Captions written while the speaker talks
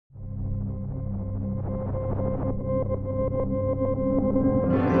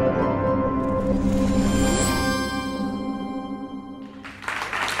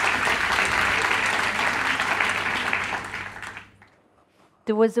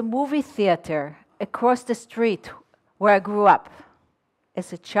There was a movie theater across the street where I grew up.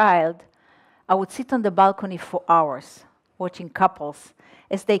 As a child, I would sit on the balcony for hours, watching couples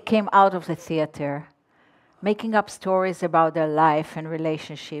as they came out of the theater, making up stories about their life and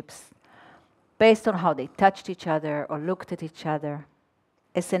relationships based on how they touched each other or looked at each other.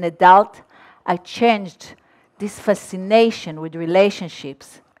 As an adult, I changed this fascination with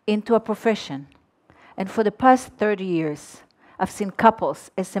relationships into a profession. And for the past 30 years, I've seen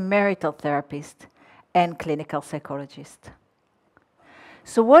couples as a marital therapist and clinical psychologist.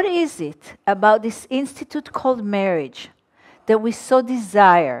 So what is it about this institute called marriage that we so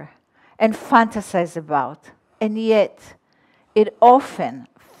desire and fantasize about, and yet it often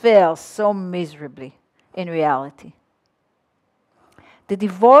fails so miserably in reality? The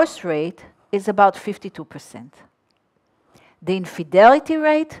divorce rate is about 52%. The infidelity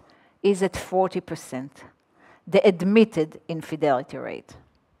rate is at 40%. The admitted infidelity rate.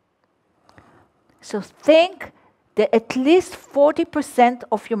 So think that at least 40%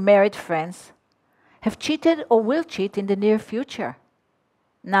 of your married friends have cheated or will cheat in the near future.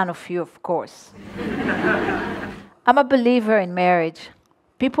 None of you, of course. I'm a believer in marriage.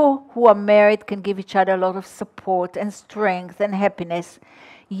 People who are married can give each other a lot of support and strength and happiness.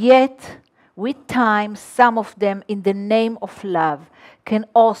 Yet, with time, some of them, in the name of love, can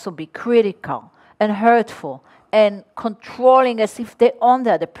also be critical and hurtful and controlling as if they own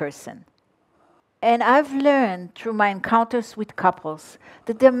the other person. And I've learned through my encounters with couples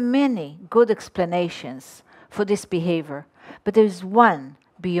that there are many good explanations for this behavior, but there is one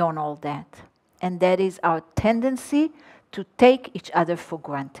beyond all that, and that is our tendency to take each other for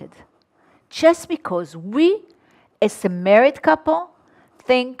granted. Just because we, as a married couple,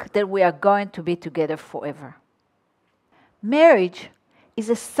 think that we are going to be together forever. Marriage is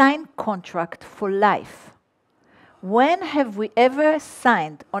a signed contract for life. When have we ever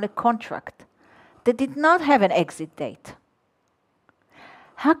signed on a contract that did not have an exit date?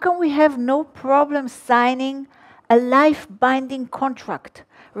 How can we have no problem signing a life-binding contract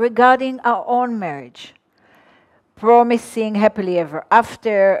regarding our own marriage, promising happily ever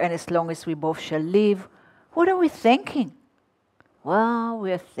after and as long as we both shall live? What are we thinking? Well,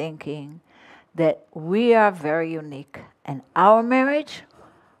 we are thinking that we are very unique and our marriage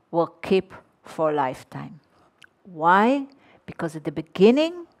will keep for a lifetime. Why? Because at the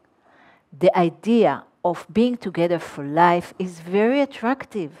beginning, the idea of being together for life is very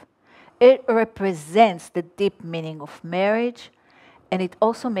attractive. It represents the deep meaning of marriage, and it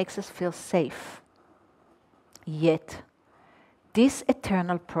also makes us feel safe. Yet, this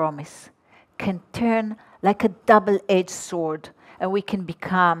eternal promise can turn like a double-edged sword, and we can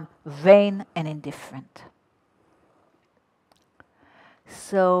become vain and indifferent.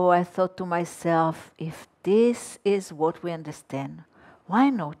 So I thought to myself, if this is what we understand, why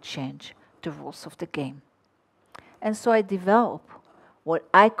not change the rules of the game? And so I developed what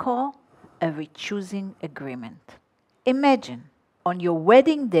I call a rechoosing agreement. Imagine, on your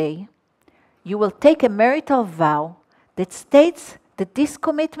wedding day, you will take a marital vow that states that this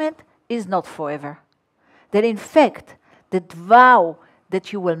commitment is not forever. That in fact, the vow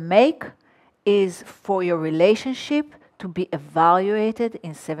that you will make is for your relationship to be evaluated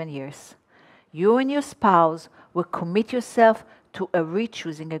in 7 years. You and your spouse will commit yourself to a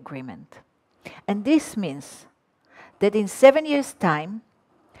rechoosing agreement. And this means that in 7 years' time,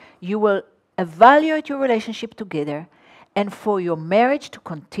 you will evaluate your relationship together, and for your marriage to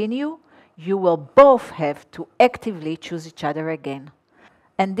continue, you will both have to actively choose each other again.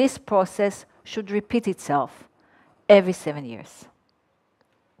 And this process should repeat itself every 7 years.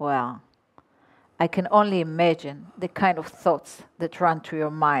 Well, I can only imagine the kind of thoughts that run through your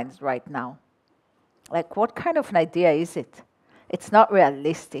minds right now. Like, what kind of an idea is it? It's not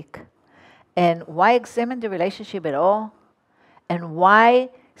realistic. And why examine the relationship at all? And why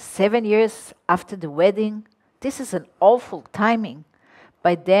 7 years after the wedding? This is an awful timing.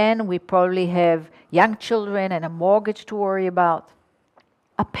 By then, we probably have young children and a mortgage to worry about.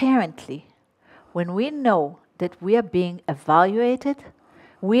 Apparently, when we know that we are being evaluated,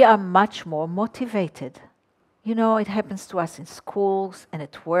 we are much more motivated. You know, it happens to us in schools and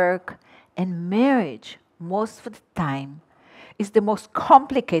at work, and marriage, most of the time, is the most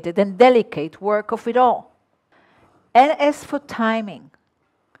complicated and delicate work of it all. And as for timing,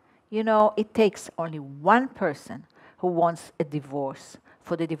 you know, it takes only one person who wants a divorce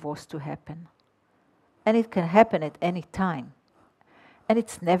for the divorce to happen. And it can happen at any time. And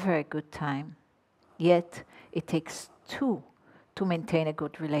it's never a good time. Yet, it takes two to maintain a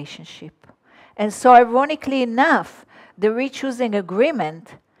good relationship. And so, ironically enough, the rechoosing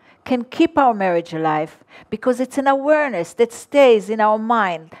agreement can keep our marriage alive because it's an awareness that stays in our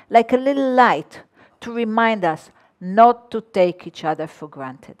mind like a little light to remind us not to take each other for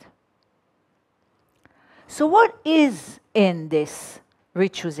granted. So what is in this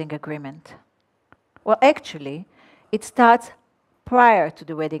rechoosing agreement? Well, actually, it starts prior to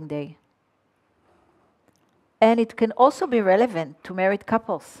the wedding day. And it can also be relevant to married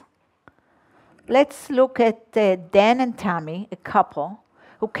couples. Let's look at Dan and Tammy, a couple,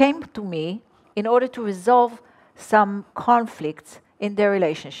 who came to me in order to resolve some conflicts in their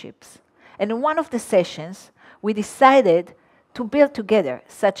relationships. And in one of the sessions, we decided to build together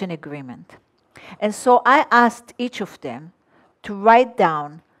such an agreement. And so I asked each of them to write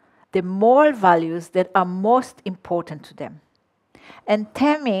down the moral values that are most important to them. And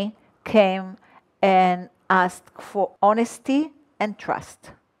Tammy came and asked for honesty and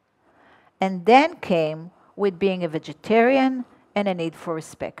trust. And Dan came with being a vegetarian and a need for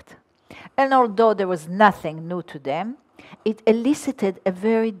respect. And although there was nothing new to them, it elicited a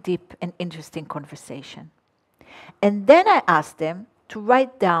very deep and interesting conversation. And then I asked them to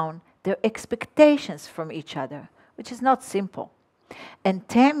write down their expectations from each other, which is not simple. And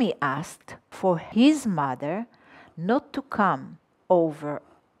Tammy asked for his mother not to come over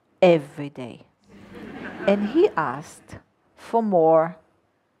every day. And he asked for more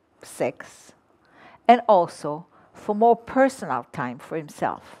sex and also for more personal time for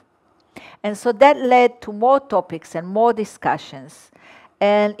himself. And so that led to more topics and more discussions.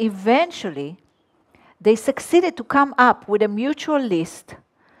 And eventually, they succeeded to come up with a mutual list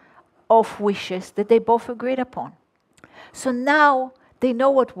of wishes that they both agreed upon. So now they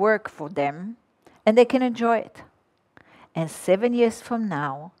know what worked for them and they can enjoy it. And 7 years from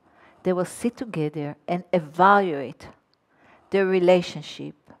now, they will sit together and evaluate their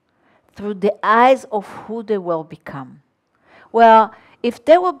relationship through the eyes of who they will become. Well, if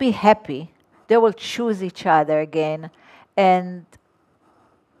they will be happy, they will choose each other again, and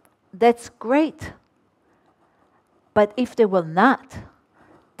that's great. But if they will not,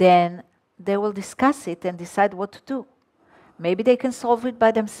 then they will discuss it and decide what to do. Maybe they can solve it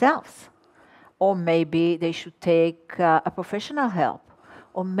by themselves. Or maybe they should take a professional help.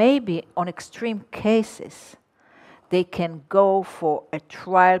 Or maybe, on extreme cases, they can go for a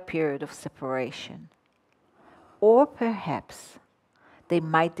trial period of separation. Or perhaps they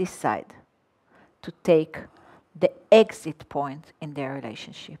might decide to take the exit point in their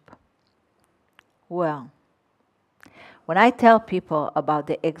relationship. Well, when I tell people about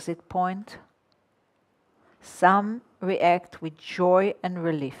the exit point, some react with joy and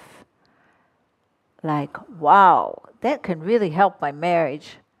relief. Like, wow, that can really help my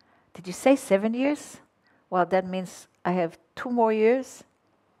marriage. Did you say 7 years? Well, that means I have 2 more years.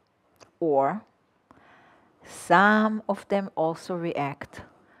 Or some of them also react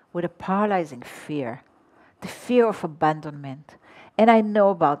with a paralyzing fear, the fear of abandonment. And I know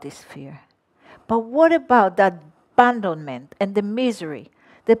about this fear. But what about that abandonment and the misery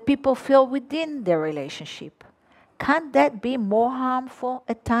that people feel within their relationship? Can't that be more harmful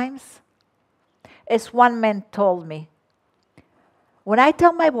at times? As one man told me, when I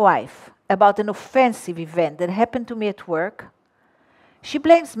tell my wife about an offensive event that happened to me at work, she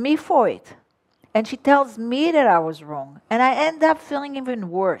blames me for it. And she tells me that I was wrong. And I end up feeling even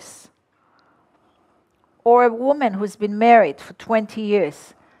worse. Or a woman who's been married for 20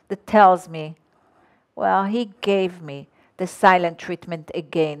 years that tells me, well, he gave me the silent treatment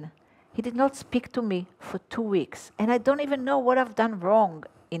again. He did not speak to me for 2 weeks. And I don't even know what I've done wrong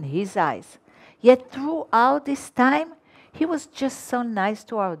in his eyes. Yet throughout this time, he was just so nice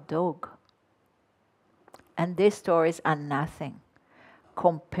to our dog. And these stories are nothing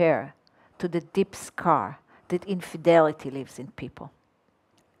compared to the deep scar that infidelity leaves in people.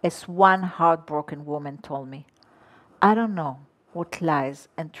 As one heartbroken woman told me, I don't know what lies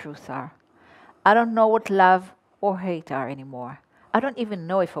and truth are. I don't know what love or hate are anymore. I don't even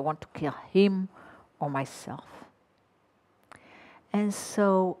know if I want to kill him or myself. And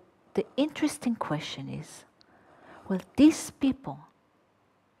so the interesting question is, will these people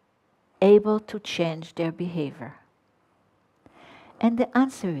able to change their behavior? And the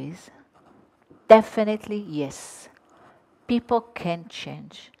answer is definitely yes. People can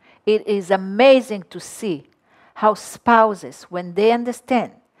change. It is amazing to see how spouses, when they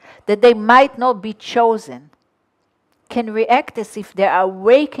understand that they might not be chosen, can react as if they are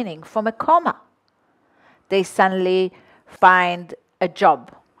awakening from a coma. They suddenly find a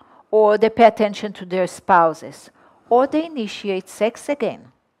job, or they pay attention to their spouses, or they initiate sex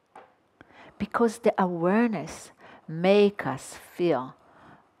again. because the awareness makes us feel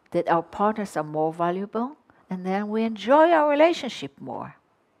that our partners are more valuable, and then we enjoy our relationship more.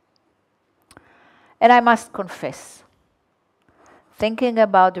 And I must confess, thinking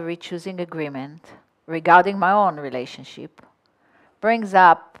about the rechoosing agreement regarding my own relationship brings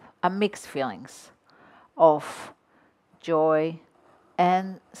up a mixed feelings of joy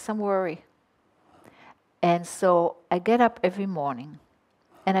and some worry. And so I get up every morning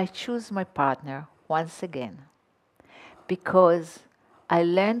and I choose my partner once again, because I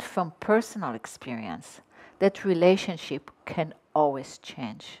learned from personal experience that relationship can always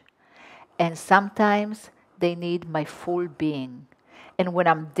change. And sometimes they need my full being. And when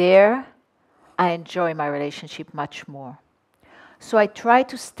I'm there, I enjoy my relationship much more. So I try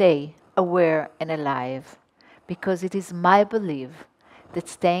to stay aware and alive, because it is my belief that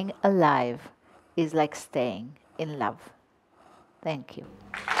staying alive is like staying in love. Thank you.